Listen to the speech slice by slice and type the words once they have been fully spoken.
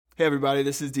Hey everybody,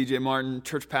 this is DJ Martin,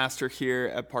 church pastor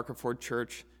here at Parker Ford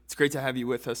Church. It's great to have you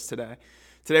with us today.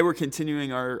 Today we're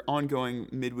continuing our ongoing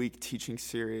midweek teaching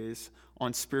series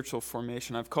on spiritual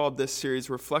formation. I've called this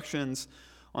series Reflections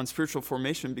on Spiritual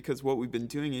Formation because what we've been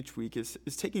doing each week is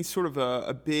taking sort of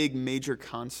a big major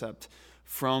concept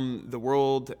from the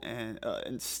world and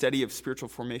study of spiritual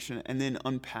formation and then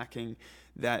unpacking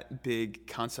that big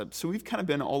concept. So we've kind of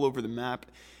been all over the map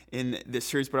in this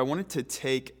series, but I wanted to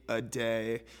take a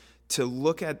day to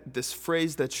look at this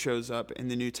phrase that shows up in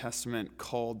the New Testament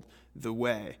called the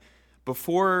way.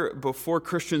 Before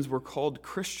Christians were called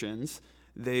Christians,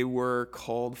 they were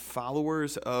called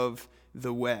followers of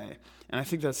the way. And I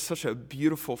think that's such a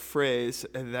beautiful phrase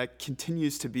that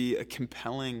continues to be a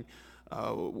compelling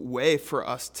way for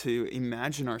us to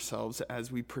imagine ourselves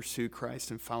as we pursue Christ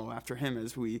and follow after him,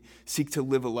 as we seek to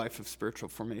live a life of spiritual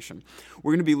formation.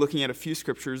 We're going to be looking at a few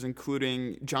scriptures,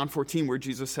 including John 14, where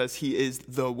Jesus says he is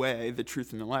the way, the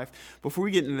truth, and the life. Before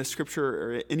we get into the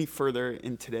scripture or any further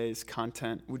in today's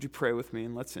content, would you pray with me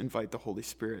and let's invite the Holy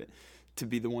Spirit to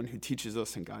be the one who teaches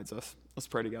us and guides us. Let's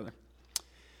pray together.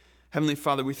 Heavenly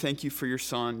Father, we thank you for your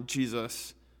Son,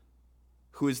 Jesus,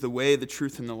 who is the way, the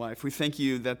truth, and the life. We thank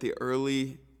you that the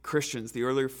early Christians, the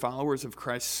earlier followers of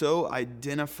Christ, so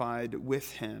identified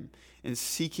with him in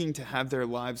seeking to have their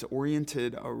lives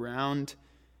oriented around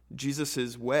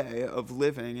Jesus' way of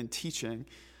living and teaching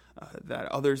that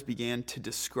others began to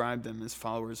describe them as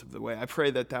followers of the way. I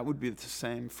pray that that would be the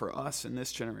same for us in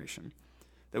this generation,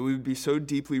 that we would be so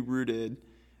deeply rooted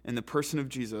in the person of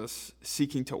Jesus,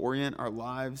 seeking to orient our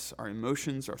lives, our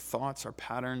emotions, our thoughts, our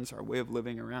patterns, our way of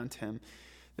living around him,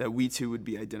 that we too would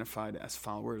be identified as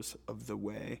followers of the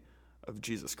way of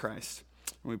Jesus Christ.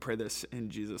 And we pray this in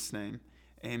Jesus' name.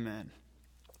 Amen.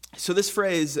 So this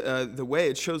phrase, the way,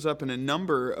 it shows up in a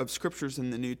number of scriptures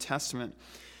in the New Testament.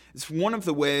 It's one of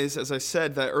the ways, as I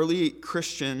said, that early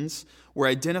Christians were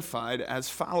identified as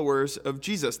followers of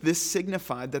Jesus. This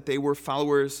signified that they were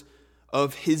followers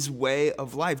of his way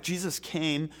of life. Jesus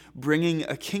came bringing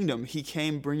a kingdom. He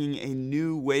came bringing a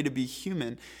new way to be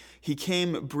human. He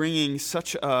came bringing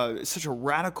such a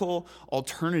radical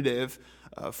alternative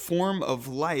form of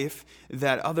life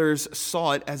that others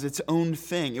saw it as its own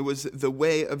thing. It was the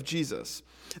way of Jesus.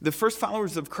 The first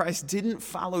followers of Christ didn't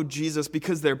follow Jesus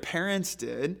because their parents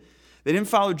did. They didn't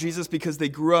follow Jesus because they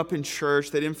grew up in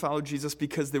church. They didn't follow Jesus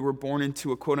because they were born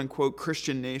into a quote-unquote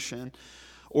Christian nation,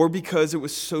 or because it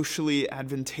was socially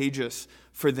advantageous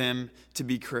for them to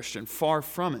be Christian. Far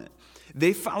from it.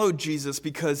 They followed Jesus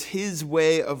because his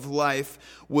way of life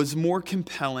was more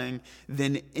compelling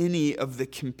than any of the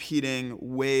competing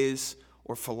ways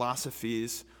or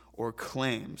philosophies or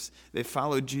claims. They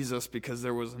followed Jesus because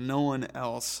there was no one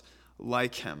else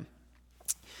like him.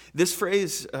 This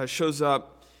phrase shows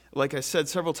up, like I said,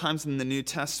 several times in the New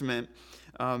Testament,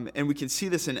 and we can see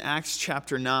this in Acts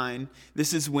chapter 9.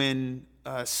 This is when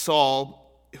Saul,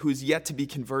 who's yet to be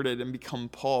converted and become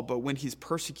Paul, but when he's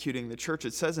persecuting the church,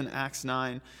 it says in Acts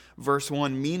 9, verse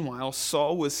 1, "Meanwhile,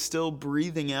 Saul was still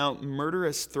breathing out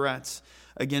murderous threats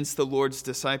against the Lord's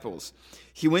disciples.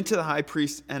 He went to the high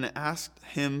priest and asked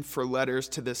him for letters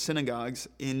to the synagogues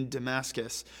in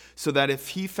Damascus, so that if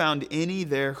he found any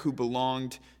there who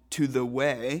belonged to the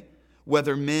way,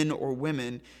 whether men or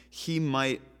women, he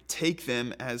might take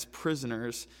them as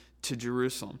prisoners to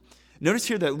Jerusalem." Notice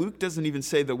here that Luke doesn't even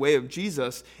say the way of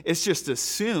Jesus. It's just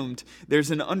assumed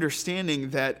there's an understanding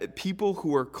that people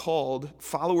who are called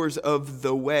followers of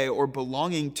the way or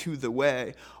belonging to the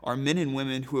way are men and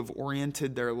women who have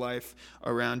oriented their life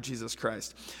around Jesus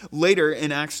Christ. Later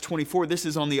in Acts 24, this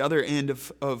is on the other end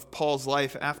of Paul's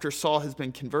life after Saul has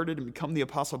been converted and become the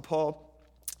Apostle Paul.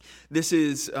 This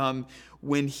is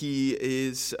when he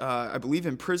is, I believe,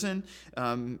 in prison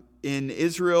in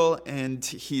Israel, and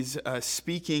he's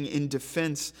speaking in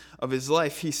defense of his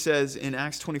life. He says in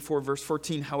Acts 24, verse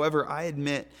 14, "However, I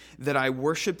admit that I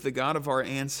worship the God of our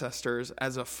ancestors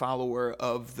as a follower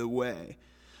of the way,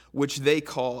 which they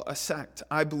call a sect.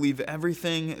 I believe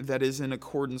everything that is in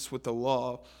accordance with the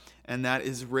law, and that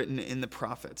is written in the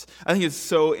prophets." I think it's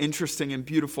so interesting and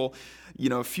beautiful. You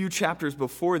know, a few chapters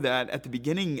before that, at the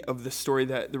beginning of the story,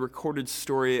 that the recorded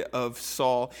story of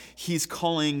Saul, he's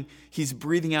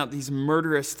breathing out these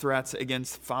murderous threats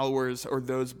against followers or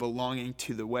those belonging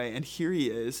to the way. And here he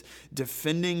is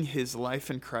defending his life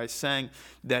in Christ, saying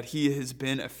that he has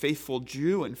been a faithful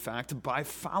Jew, in fact, by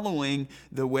following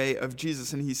the way of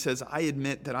Jesus. And he says, "I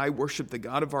admit that I worship the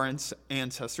God of our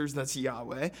ancestors," that's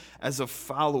Yahweh, "as a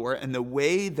follower, and the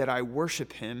way that I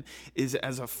worship him is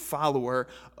as a follower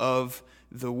of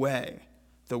the way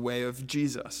of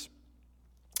Jesus."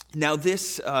 Now,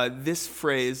 this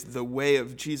phrase, the way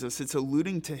of Jesus, it's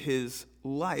alluding to his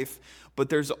life, but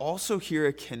there's also here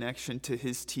a connection to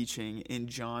his teaching in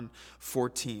John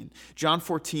 14. John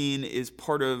 14 is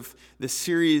part of the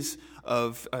series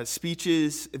of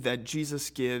speeches that Jesus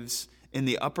gives in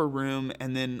the upper room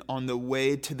and then on the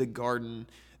way to the garden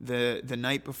the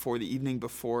night before, the evening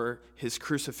before his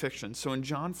crucifixion. So in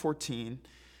John 14,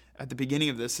 at the beginning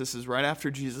of this is right after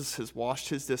Jesus has washed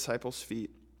his disciples'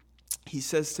 feet. He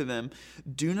says to them,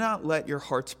 "Do not let your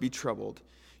hearts be troubled.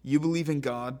 You believe in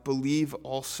God, believe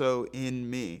also in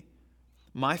me.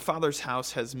 My Father's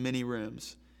house has many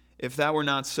rooms. If that were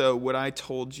not so, would I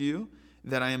told you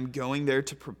that I am going there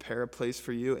to prepare a place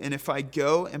for you? And if I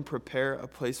go and prepare a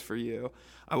place for you,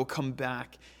 I will come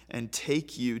back and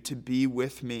take you to be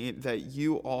with me, that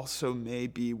you also may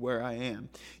be where I am.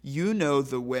 You know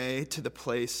the way to the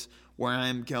place where I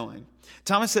am going."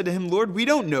 Thomas said to him, "Lord, we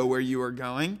don't know where you are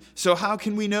going, so how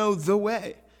can we know the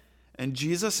way?" And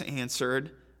Jesus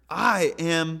answered, "I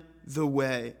am the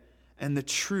way and the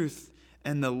truth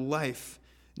and the life.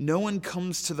 No one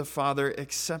comes to the Father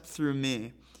except through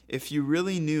me. If you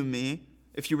really know me,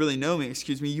 you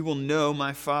will know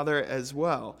my Father as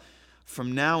well.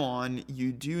 From now on,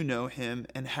 you do know him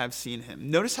and have seen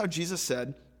him." Notice how Jesus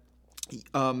said,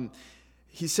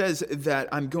 he says that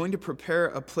I'm going to prepare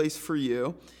a place for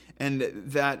you and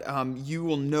that you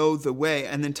will know the way.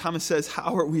 And then Thomas says,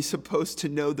 how are we supposed to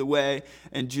know the way?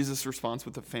 And Jesus responds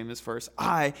with the famous verse,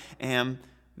 "I am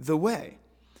the way."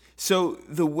 So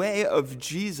the way of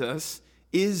Jesus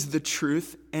is the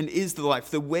truth and is the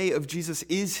life. The way of Jesus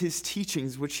is his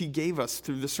teachings, which he gave us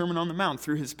through the Sermon on the Mount,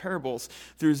 through his parables,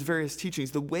 through his various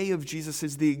teachings. The way of Jesus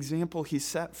is the example he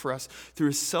set for us through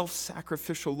his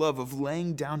self-sacrificial love of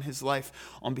laying down his life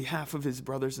on behalf of his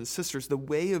brothers and sisters. The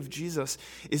way of Jesus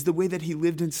is the way that he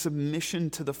lived in submission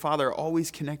to the Father,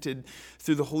 always connected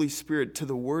through the Holy Spirit to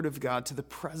the Word of God, to the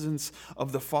presence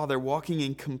of the Father, walking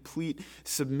in complete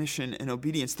submission and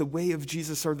obedience. The way of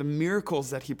Jesus are the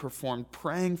miracles that he performed,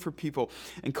 praying for people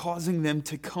and causing them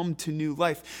to come to new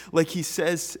life. Like he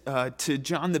says to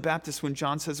John the Baptist when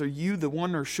John says, "Are you the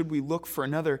one or should we look for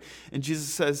another?" And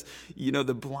Jesus says,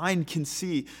 the blind can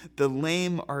see, the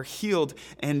lame are healed,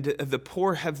 and the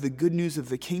poor have the good news of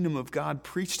the kingdom of God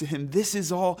preached to him. This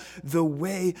is all the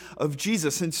way of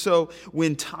Jesus. And so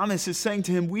when Thomas is saying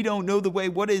to him, "We don't know the way,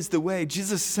 what is the way?"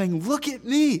 Jesus is saying, "Look at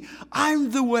me,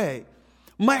 I'm the way.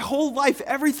 My whole life,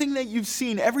 everything that you've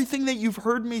seen, everything that you've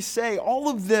heard me say, all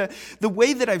of the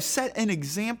way that I've set an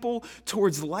example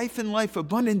towards life and life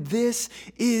abundant, this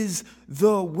is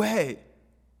the way."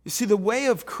 You see, the way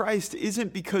of Christ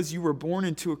isn't because you were born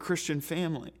into a Christian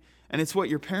family and it's what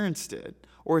your parents did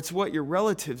or it's what your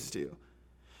relatives do.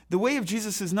 The way of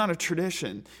Jesus is not a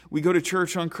tradition. We go to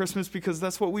church on Christmas because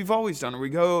that's what we've always done.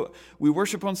 Or we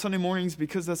worship on Sunday mornings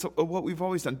because that's what we've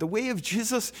always done. The way of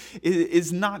Jesus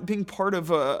is not being part of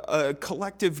a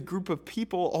collective group of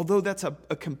people, although that's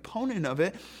a component of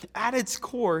it. At its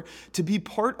core, to be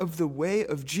part of the way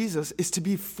of Jesus is to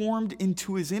be formed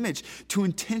into his image, to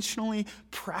intentionally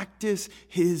practice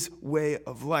his way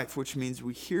of life, which means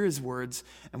we hear his words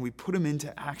and we put them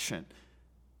into action.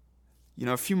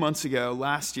 A few months ago,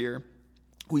 last year,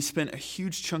 we spent a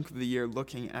huge chunk of the year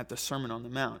looking at the Sermon on the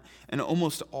Mount. And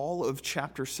almost all of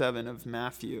chapter 7 of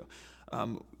Matthew,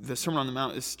 the Sermon on the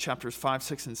Mount is chapters 5,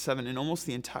 6, and 7. And almost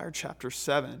the entire chapter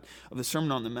 7 of the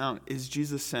Sermon on the Mount is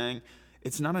Jesus saying,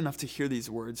 it's not enough to hear these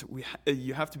words.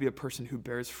 You have to be a person who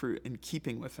bears fruit in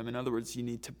keeping with them. In other words, you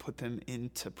need to put them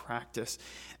into practice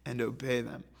and obey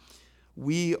them.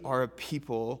 We are a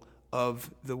people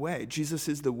of the way. Jesus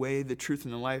is the way, the truth,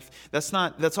 and the life.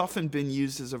 That's often been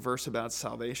used as a verse about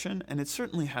salvation, and it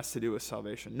certainly has to do with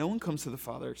salvation. No one comes to the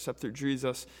Father except through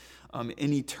Jesus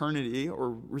in eternity,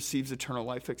 or receives eternal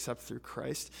life except through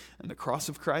Christ and the cross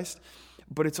of Christ.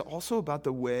 But it's also about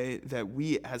the way that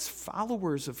we, as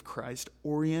followers of Christ,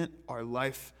 orient our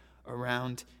life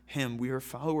around him. We are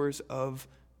followers of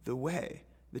the way,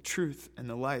 the truth, and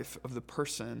the life of the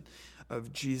person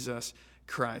of Jesus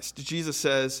Christ. Jesus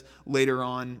says later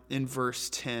on in verse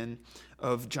 10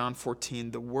 of John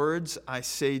 14, "The words I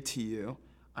say to you,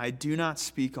 I do not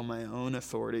speak on my own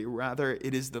authority. Rather,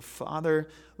 it is the Father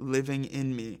living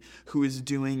in me who is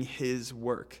doing his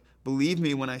work. Believe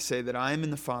me when I say that I am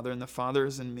in the Father and the Father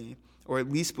is in me, or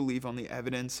at least believe on the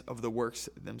evidence of the works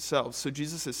themselves." So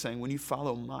Jesus is saying, when you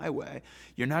follow my way,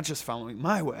 you're not just following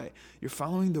my way, you're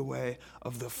following the way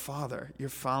of the Father. You're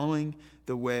following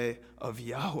the way of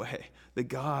Yahweh, the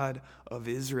God of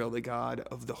Israel, the God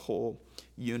of the whole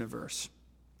universe.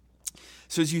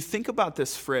 So as you think about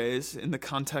this phrase in the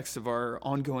context of our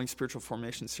ongoing spiritual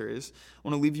formation series, I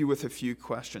want to leave you with a few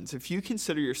questions. If you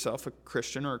consider yourself a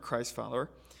Christian or a Christ follower,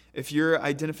 if your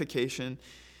identification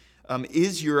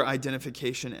is your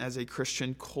identification as a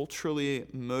Christian culturally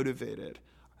motivated?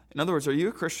 In other words, are you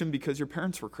a Christian because your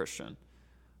parents were Christian?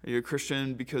 Are you a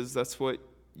Christian because that's what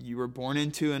you were born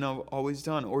into and have always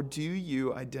done? Or do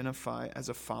you identify as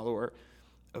a follower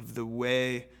of the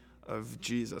way of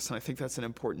Jesus? And I think that's an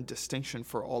important distinction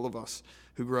for all of us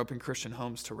who grew up in Christian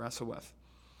homes to wrestle with.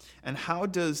 And how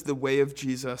does the way of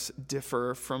Jesus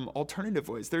differ from alternative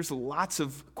ways? There's lots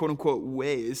of quote-unquote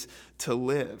ways to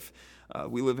live.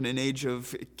 We live in an age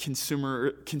of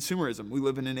consumerism. We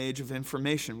live in an age of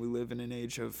information. We live in an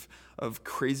age of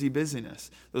crazy busyness.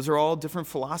 Those are all different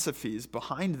philosophies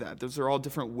behind that. Those are all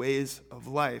different ways of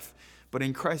life. But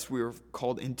in Christ, we are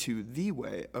called into the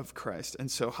way of Christ.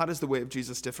 And so how does the way of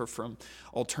Jesus differ from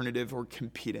alternative or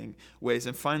competing ways?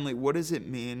 And finally, what does it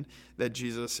mean that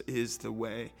Jesus is the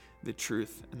way, the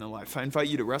truth, and the life? I invite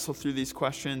you to wrestle through these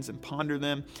questions and ponder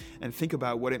them and think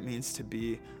about what it means to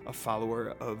be a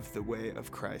follower of the way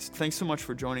of Christ. Thanks so much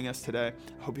for joining us today.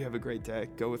 I hope you have a great day.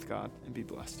 Go with God and be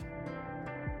blessed.